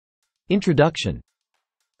Introduction.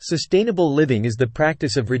 Sustainable living is the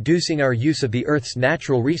practice of reducing our use of the Earth's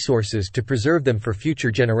natural resources to preserve them for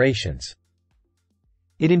future generations.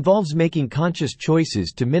 It involves making conscious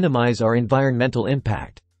choices to minimize our environmental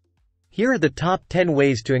impact. Here are the top 10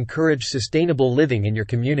 ways to encourage sustainable living in your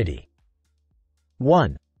community.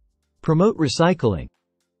 1. Promote recycling.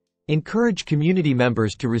 Encourage community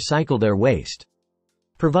members to recycle their waste.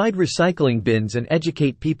 Provide recycling bins and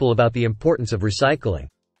educate people about the importance of recycling.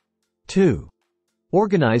 2.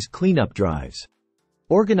 Organize cleanup drives.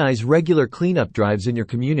 Organize regular cleanup drives in your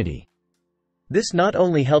community. This not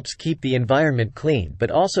only helps keep the environment clean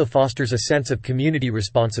but also fosters a sense of community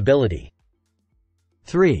responsibility.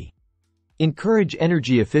 3. Encourage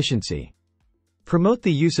energy efficiency. Promote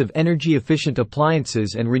the use of energy-efficient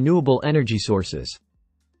appliances and renewable energy sources.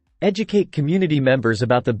 Educate community members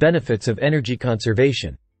about the benefits of energy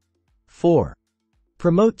conservation. 4.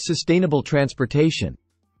 Promote sustainable transportation.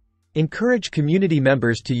 Encourage community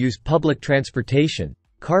members to use public transportation,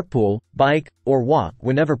 carpool, bike, or walk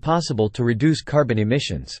whenever possible to reduce carbon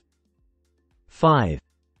emissions. 5.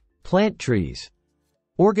 Plant trees.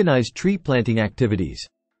 Organize tree planting activities.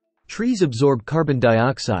 Trees absorb carbon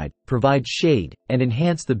dioxide, provide shade, and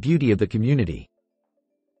enhance the beauty of the community.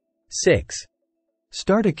 6.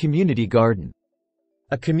 Start a community garden.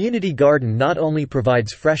 A community garden not only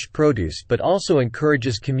provides fresh produce but also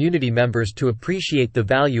encourages community members to appreciate the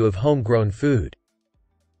value of homegrown food.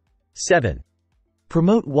 7.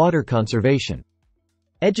 Promote water conservation.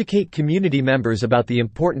 Educate community members about the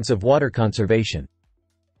importance of water conservation.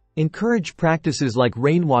 Encourage practices like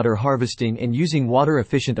rainwater harvesting and using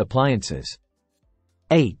water-efficient appliances.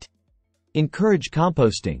 8. Encourage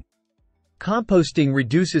composting. Composting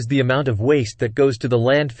reduces the amount of waste that goes to the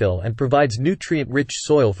landfill and provides nutrient-rich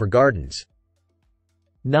soil for gardens.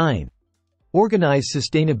 9. Organize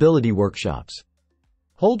sustainability workshops.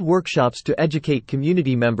 Hold workshops to educate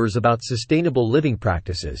community members about sustainable living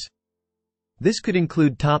practices. This could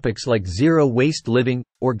include topics like zero-waste living,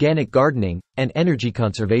 organic gardening, and energy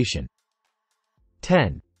conservation.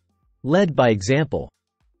 10. Lead by example.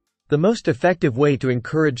 The most effective way to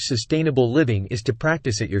encourage sustainable living is to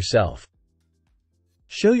practice it yourself.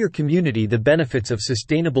 Show your community the benefits of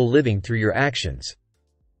sustainable living through your actions.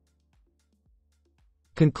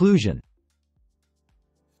 Conclusion.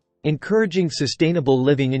 Encouraging sustainable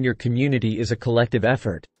living in your community is a collective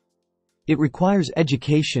effort. It requires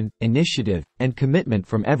education, initiative, and commitment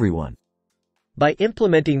from everyone. By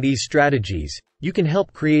implementing these strategies, you can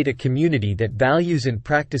help create a community that values and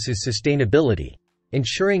practices sustainability,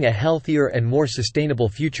 ensuring a healthier and more sustainable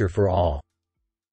future for all.